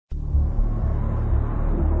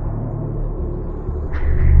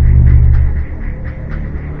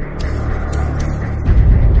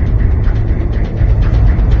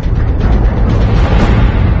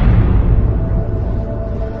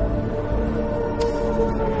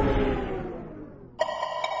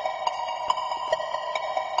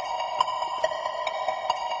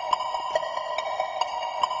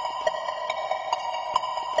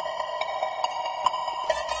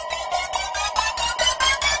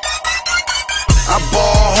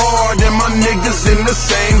ball hard and my niggas in the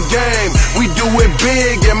same game. We do it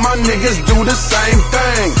big and my niggas do the same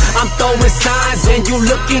thing. I'm throwing signs and you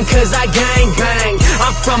looking cause I gang bang.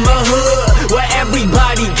 I'm from a hood where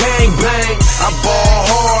everybody gang bang. I ball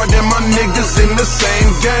hard and my niggas in the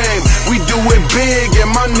same game. We do it big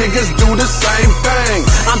and my niggas do the same thing.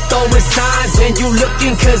 I'm throwing signs and you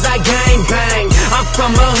looking cause I gang bang. I'm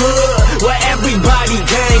from a hood where everybody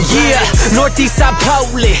gang bang. Yeah, Northeast side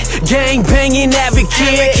Poland, gang banging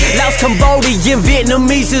advocate. Laos, Cambodian,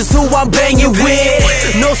 Vietnamese is who I'm banging with.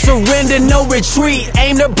 No surrender, no retreat,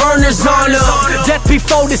 aim the burners on them. Death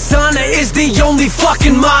before dishonor is the only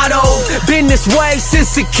fucking motto. Been this way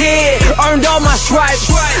since a kid, earned all my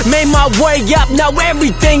stripes. Made my way up, now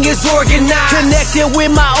everything is organized. Connected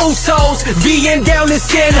with my USOs, VN down in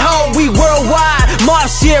San Ho. We worldwide, mob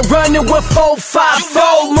shit running with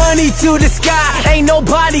 4-5-4. Money to the sky, ain't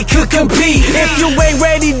nobody could compete. If you ain't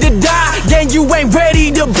ready to die, then you ain't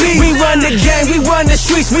ready to be. We run the game, we run the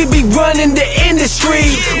streets, we be running the industry.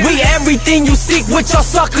 We everything you seek, what y'all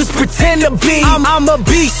suckers pretend to be. I'm a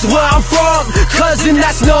beast where I'm from, cousin,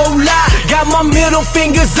 that's no lie. Got my middle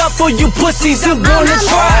fingers up for you pussies who gonna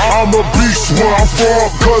try. I'm a beast where I'm from,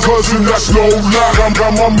 cousin, that's no lie.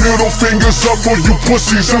 Got my middle fingers up for you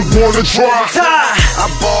pussies who wanna try. I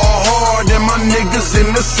ball hard and my niggas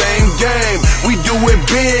in the same game. We do it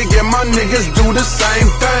big and my niggas do the same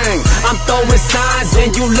thing. I'm throwing signs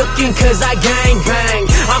and you looking cause I gang bang.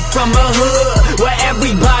 I'm from a hood where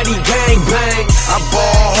everybody gang bang. I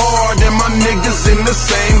ball hard and my niggas in the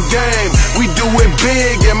same game. We do it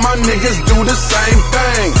big and my niggas do the same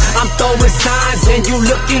thing. I'm throwing signs and you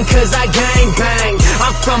looking cause I gang bang.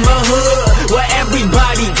 I'm from a hood where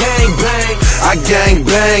everybody gang bang. I gang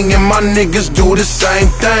bang and my niggas do the same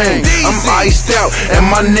thing. I'm iced out and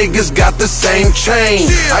my niggas got the same chain.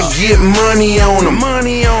 I get money on them,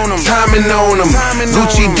 timing on them.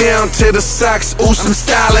 Gucci down to the socks, ooh, some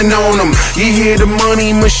styling on them. You hear the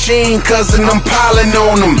money machine, cousin, I'm piling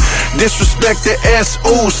on them. Disrespect the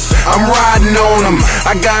S-oos, I'm riding on them.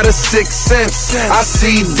 I got a sixth sense, I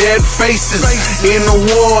see dead faces. In the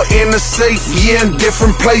war, in the safe, yeah, in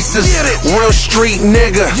different places. Real street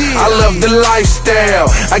nigga, I love the lifestyle.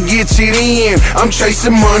 I get it in, I'm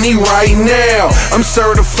chasing money right now. I'm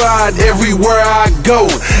certified everywhere I go.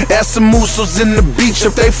 Ask some Usos in the beach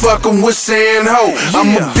if they fucking with San Ho.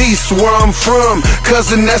 I'm a beast where I'm from,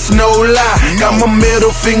 cousin, that's no lie. Got my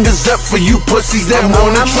middle fingers up for you pussies that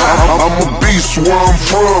wanna try. I'm a beast where I'm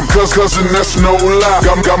from, cousin, that's no lie.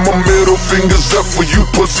 Got my middle fingers up for you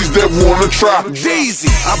pussies that wanna try.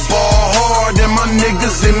 Deezy, I ball hard and my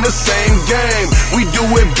niggas in the same game. We do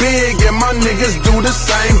it big and my niggas do the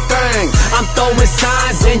same thing. I'm throwing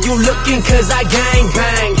signs and you looking cause I gang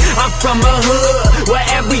bang. I'm from a hood where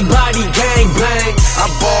everybody gang bang. I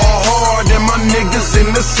ball hard and my niggas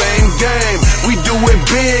in the same game. We do it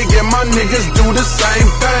big and my niggas do the same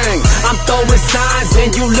thing. I'm throwing signs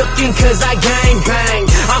and you looking cause I gang bang.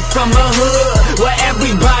 I'm from a hood where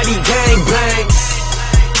everybody gang bang.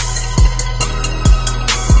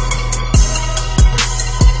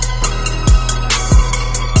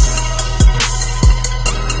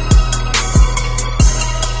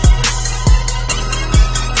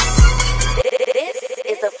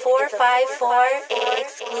 This is a 454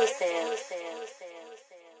 exclusive.